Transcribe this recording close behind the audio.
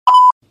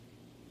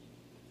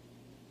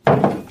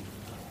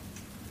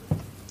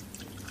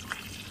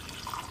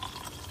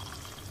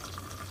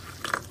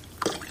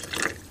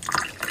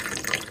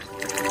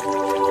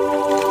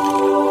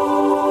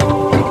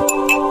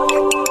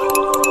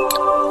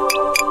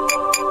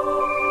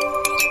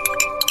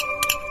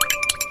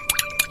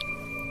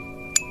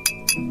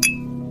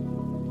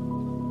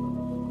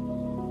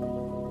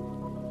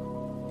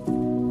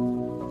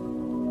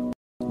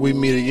we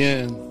meet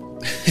again.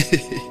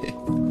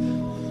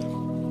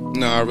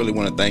 No, I really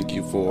want to thank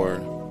you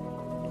for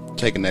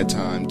taking that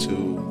time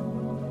to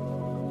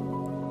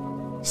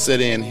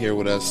sit in here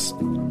with us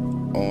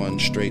on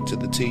Straight to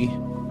the T.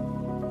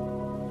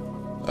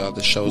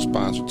 The show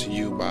sponsored to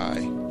you by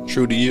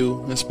True to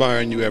You,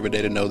 inspiring you every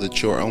day to know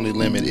that your only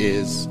limit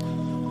is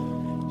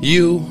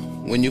you.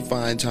 When you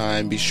find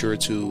time, be sure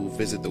to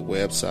visit the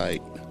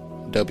website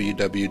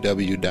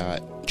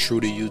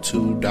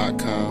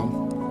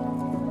www.truetoyou2.com.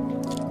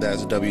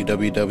 That's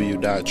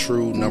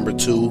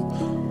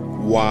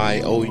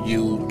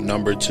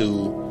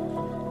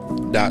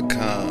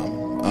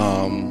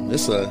www.true2.com.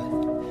 It's a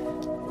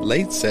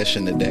late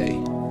session today.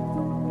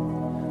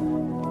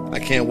 I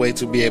can't wait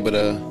to be able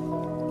to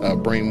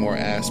bring more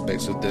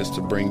aspects of this,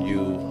 to bring you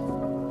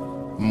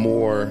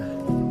more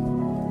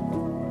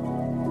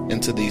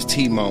into these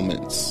tea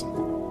moments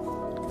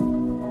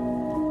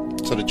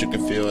so that you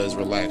can feel as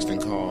relaxed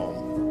and calm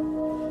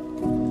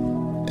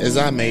as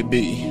I may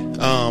be.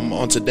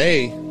 On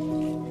today,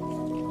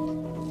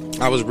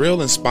 I was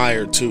real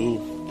inspired to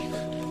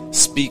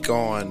speak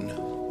on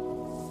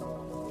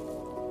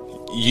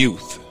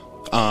youth.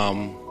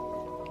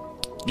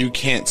 You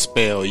can't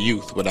spell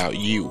youth without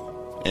you,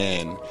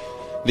 and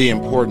the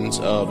importance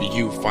of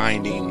you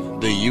finding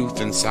the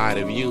youth inside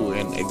of you,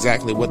 and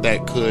exactly what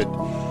that could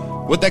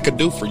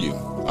do for you.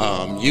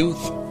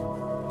 Youth,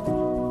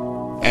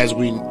 as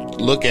we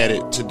look at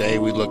it today,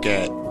 we look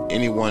at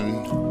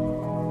anyone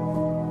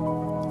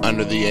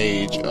under the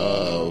age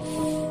of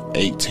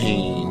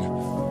 18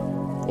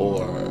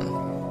 or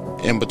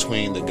in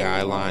between the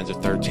guidelines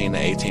of 13 to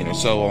 18 or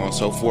so on and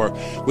so forth.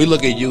 We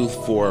look at youth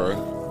for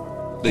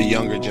the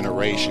younger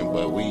generation,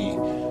 but we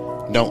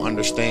don't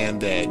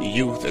understand that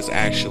youth is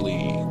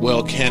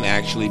can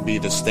actually be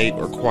the state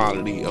or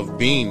quality of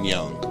being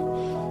young,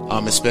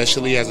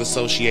 especially as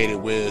associated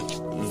with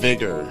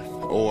vigor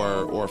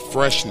or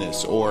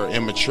freshness or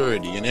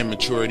immaturity, and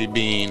immaturity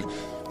being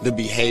the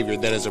behavior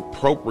that is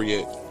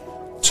appropriate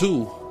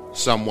to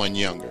someone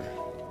younger.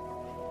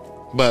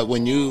 But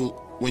when you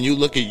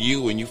look at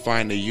you and you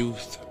find the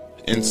youth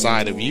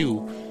inside of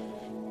you,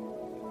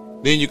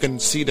 then you can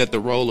see that the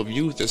role of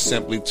youth is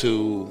simply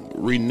to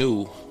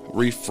renew,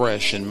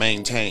 refresh, and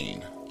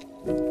maintain.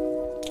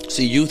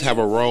 See, youth have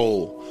a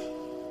role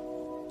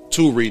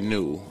to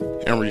renew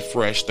and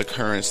refresh the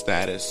current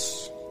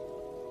status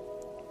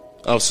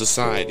of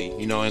society,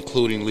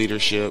 including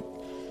leadership,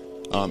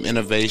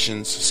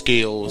 innovations,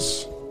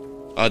 skills,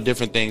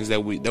 different things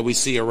that we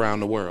see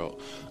around the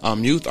world.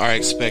 Youth are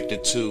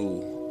expected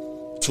to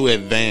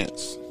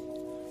advance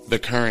the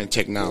current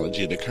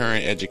technology, the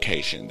current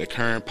education, the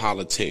current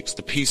politics,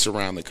 the peace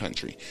around the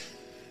country.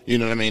 You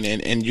know what I mean?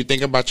 And you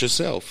think about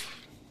yourself.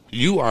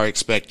 You are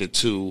expected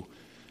to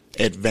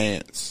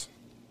advance,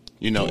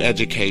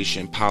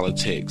 education,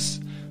 politics,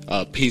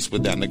 peace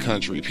within the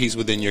country, peace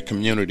within your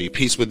community,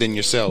 peace within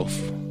yourself,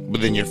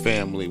 within your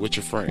family, with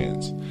your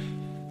friends.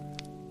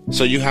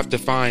 So you have to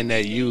find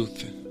that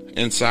youth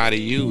inside of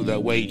you.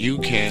 That way you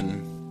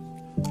can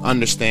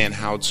understand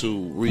how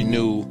to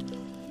renew,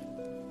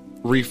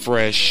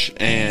 refresh,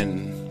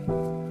 and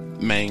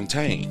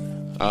maintain.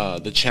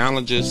 The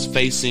challenges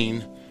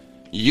facing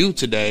you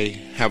today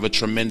have a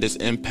tremendous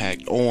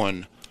impact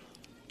on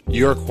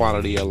your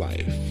quality of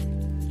life.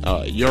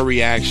 Your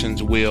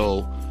reactions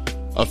will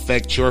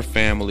affect your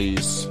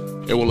families.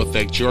 It will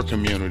affect your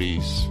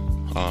communities.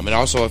 It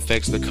also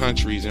affects the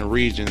countries and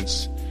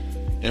regions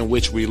in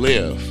which we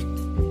live.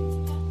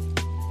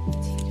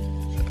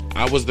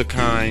 I was the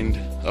kind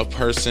of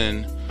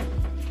person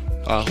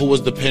who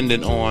was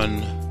dependent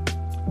on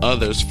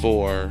others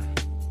for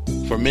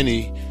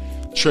many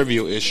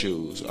trivial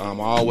issues. I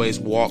always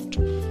walked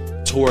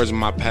towards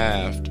my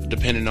path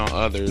depending on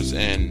others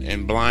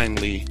and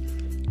blindly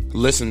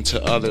listened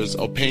to others'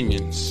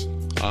 opinions.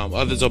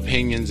 Others'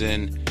 opinions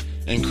and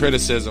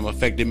criticism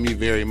affected me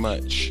very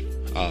much.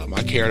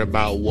 I cared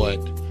about what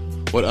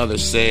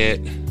others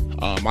said.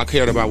 I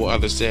cared about what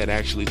others said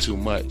actually too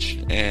much,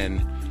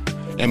 and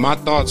my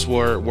thoughts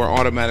were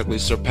automatically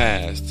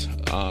surpassed.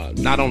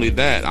 Not only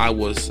that, I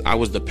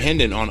was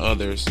dependent on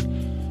others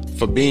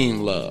for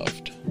being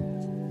loved,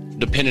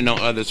 dependent on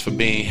others for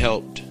being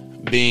helped,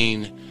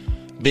 being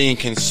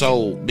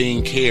consoled,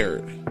 being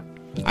cared.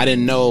 I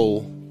didn't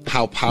know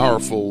how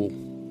powerful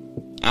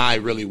I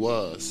really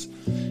was,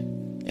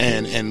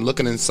 and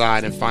looking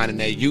inside and finding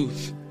that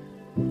youth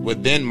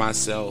within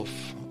myself,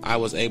 I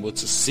was able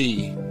to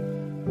see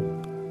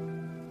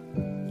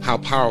how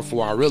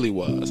powerful I really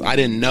was. I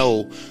didn't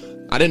know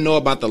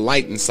about the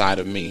light inside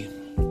of me.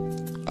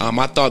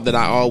 I thought that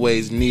I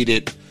always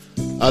needed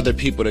other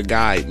people to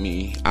guide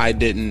me. I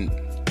didn't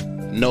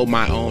know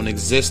my own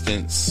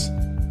existence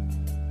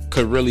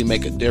could really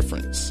make a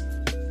difference.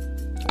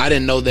 I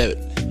didn't know that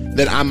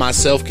I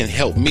myself can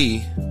help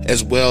me,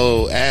 as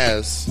well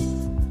as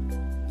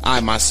I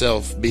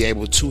myself be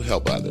able to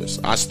help others.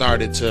 I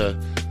started to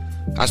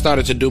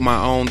do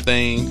my own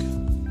thing,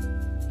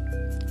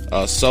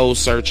 soul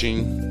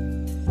searching,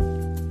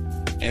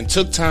 and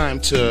took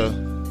time to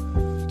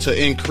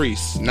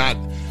increase, not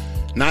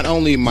not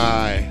only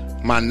my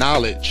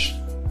knowledge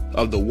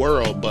of the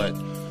world, but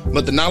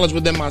the knowledge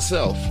within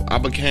myself. I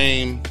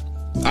became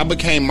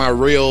my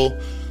real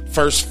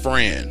first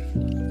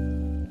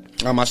friend.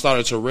 I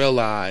started to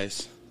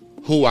realize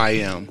who I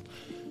am,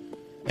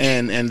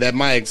 and that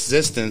my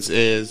existence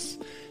is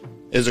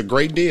a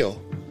great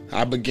deal.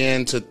 I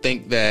began to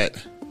think that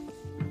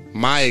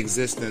my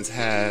existence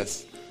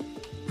has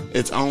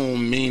its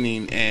own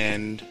meaning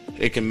and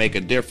it can make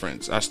a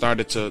difference. I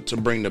started to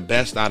bring the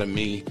best out of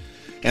me,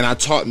 and I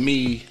taught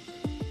me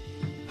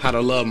how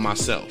to love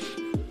myself.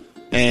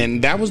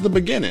 And that was the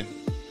beginning.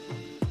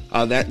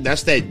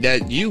 That's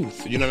that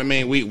youth. You know what I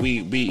mean?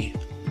 We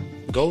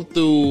go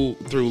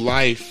through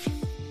life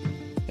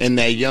in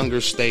that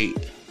younger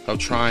state of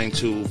trying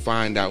to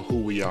find out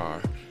who we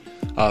are,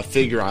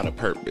 figure out a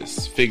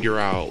purpose, figure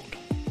out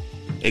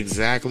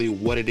exactly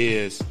what it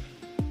is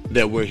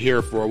that we're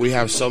here for. We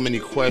have so many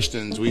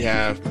questions. We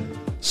have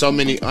so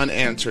many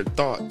unanswered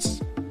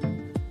thoughts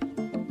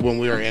when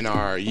we are in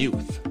our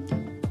youth.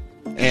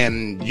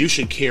 And you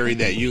should carry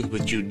that youth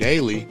with you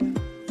daily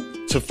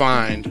to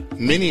find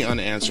many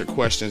unanswered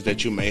questions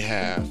that you may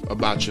have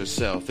about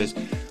yourself.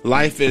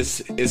 Life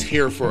is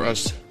here for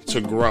us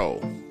to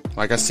grow.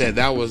 Like I said,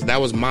 that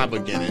was my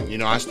beginning. You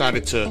know, I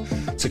started to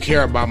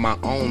care about my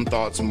own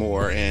thoughts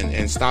more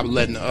and stop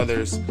letting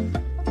others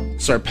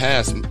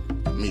surpass me.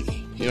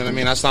 You know what I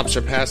mean? I stopped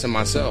surpassing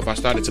myself. I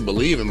started to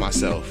believe in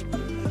myself.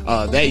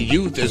 That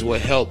youth is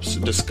what helps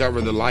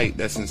discover the light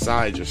that's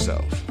inside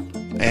yourself,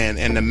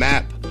 and the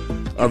map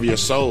of your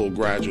soul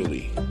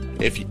gradually,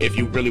 if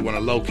you really want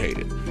to locate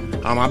it.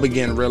 I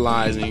began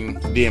realizing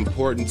the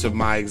importance of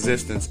my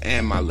existence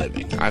and my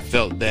living. I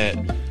felt that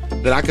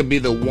I could be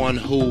the one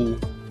who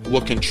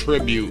will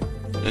contribute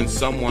in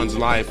someone's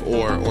life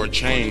or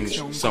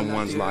change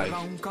someone's life.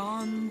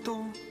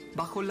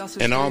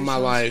 In all my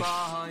life,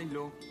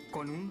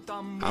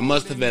 I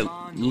must have at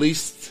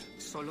least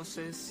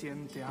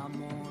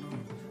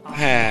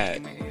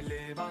had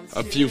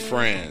a few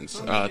friends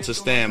to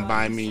stand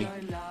by me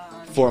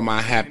for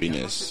my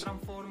happiness.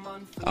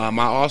 I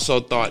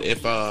also thought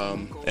if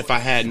I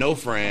had no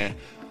friend,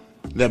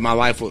 that my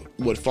life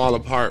would fall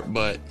apart,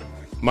 but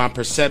my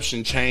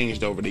perception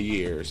changed over the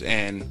years,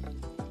 and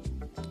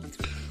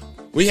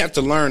we have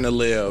to learn to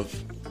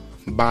live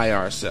by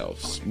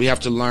ourselves. We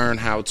have to learn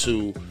how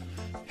to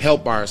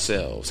help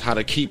ourselves, how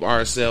to keep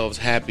ourselves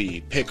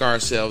happy, pick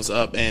ourselves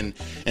up, and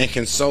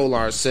console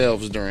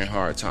ourselves during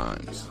hard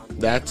times.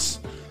 That's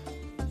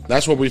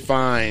where we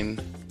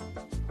find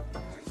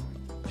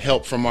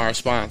help from our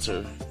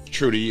sponsor,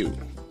 True to You.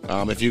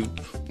 If you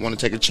want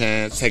to take a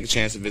chance to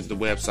visit the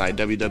website,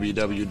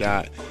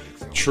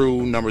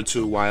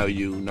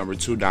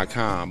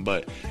 www.true2you2.com.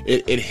 But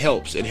it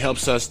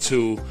helps us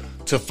to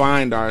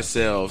find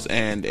ourselves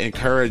and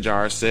encourage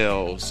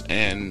ourselves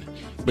and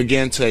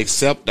begin to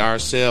accept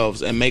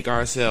ourselves and make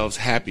ourselves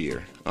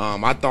happier.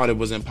 I thought it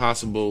was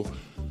impossible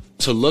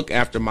to look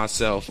after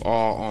myself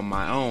all on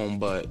my own,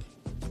 but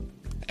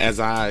as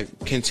I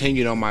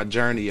continued on my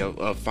journey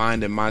of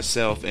finding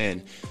myself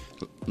and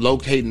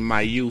locating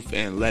my youth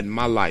and letting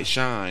my light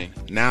shine,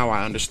 now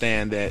I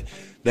understand that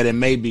it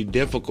may be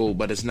difficult,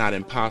 but it's not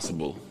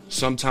impossible.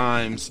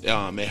 Sometimes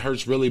it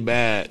hurts really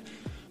bad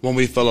when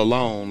we feel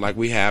alone, like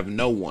we have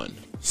no one.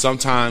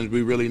 Sometimes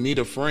we really need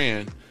a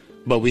friend,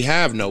 but we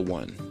have no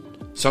one.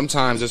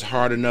 Sometimes it's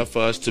hard enough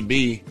for us to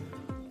be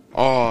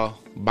all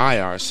by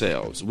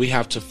ourselves. We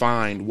have to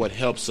find what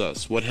helps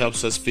us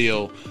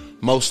feel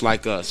most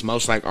like us,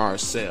 most like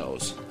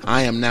ourselves.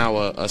 I am now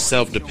a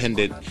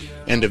self-dependent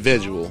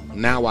individual.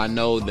 Now I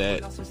know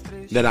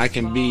that I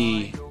can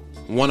be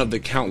one of the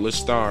countless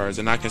stars,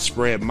 and I can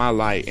spread my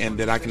light, and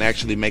that I can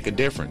actually make a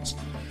difference.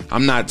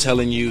 I'm not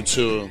telling you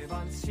to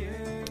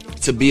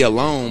be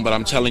alone, but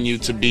I'm telling you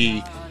to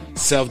be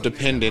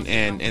self-dependent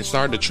and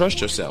start to trust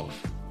yourself.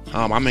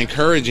 I'm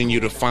encouraging you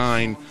to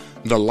find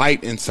the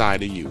light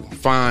inside of you.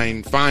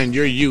 Find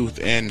your youth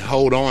and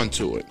hold on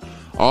to it.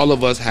 All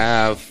of us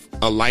have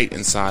a light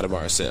inside of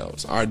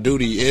ourselves. Our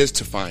duty is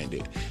to find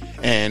it.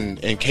 And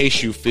in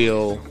case you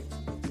feel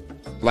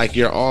like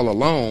you're all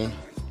alone,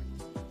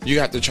 you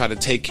have to try to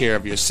take care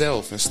of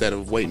yourself instead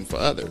of waiting for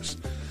others.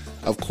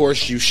 Of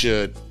course, you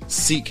should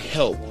seek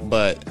help,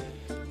 but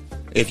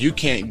if you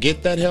can't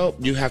get that help,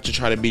 you have to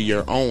try to be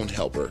your own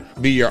helper.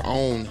 Be your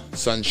own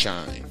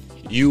sunshine.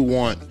 You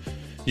want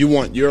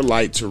your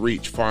light to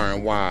reach far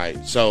and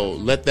wide. So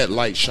let that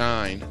light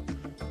shine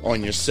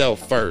on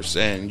yourself first,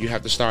 and you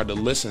have to start to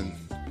listen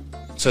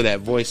to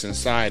that voice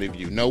inside of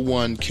you. No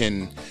one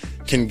can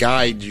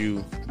guide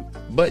you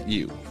but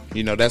you.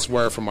 You know, that's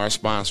word from our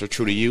sponsor,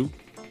 True to You.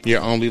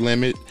 Your only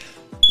limit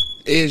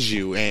is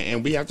you.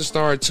 And we have to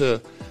start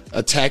to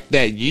attack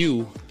that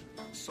you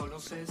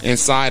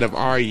inside of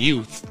our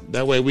youth.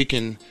 That way we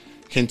can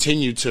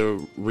continue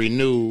to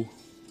renew,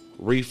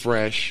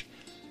 refresh,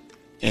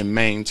 and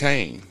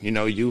maintain. You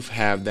know, youth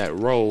have that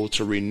role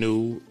to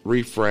renew,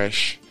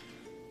 refresh,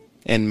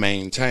 and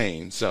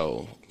maintain.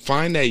 So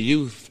find that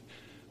youth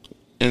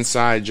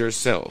inside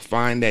yourself.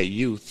 Find that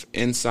youth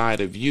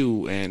inside of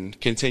you and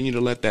continue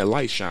to let that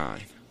light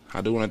shine.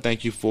 I do want to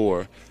thank you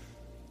for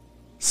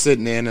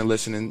sitting in and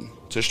listening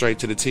to Straight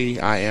to the T.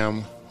 I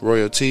am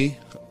Royalty.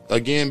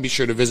 Again, be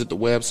sure to visit the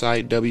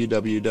website,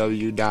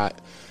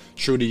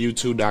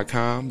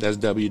 www.true2you2.com. That's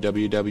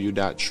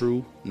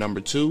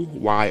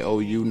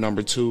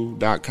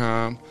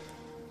www.true2you2.com.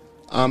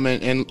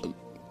 And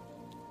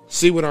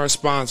see what our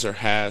sponsor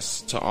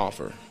has to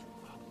offer.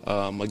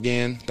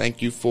 Again,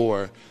 thank you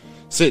for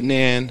sitting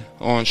in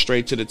on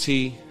Straight to the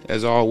T.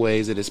 As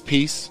always, it is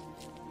peace.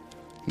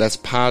 That's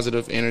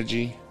positive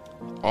energy.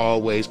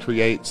 Always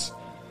creates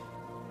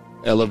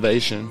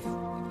elevation,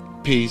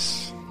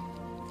 peace,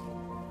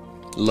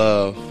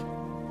 love,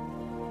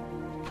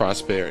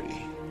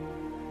 prosperity.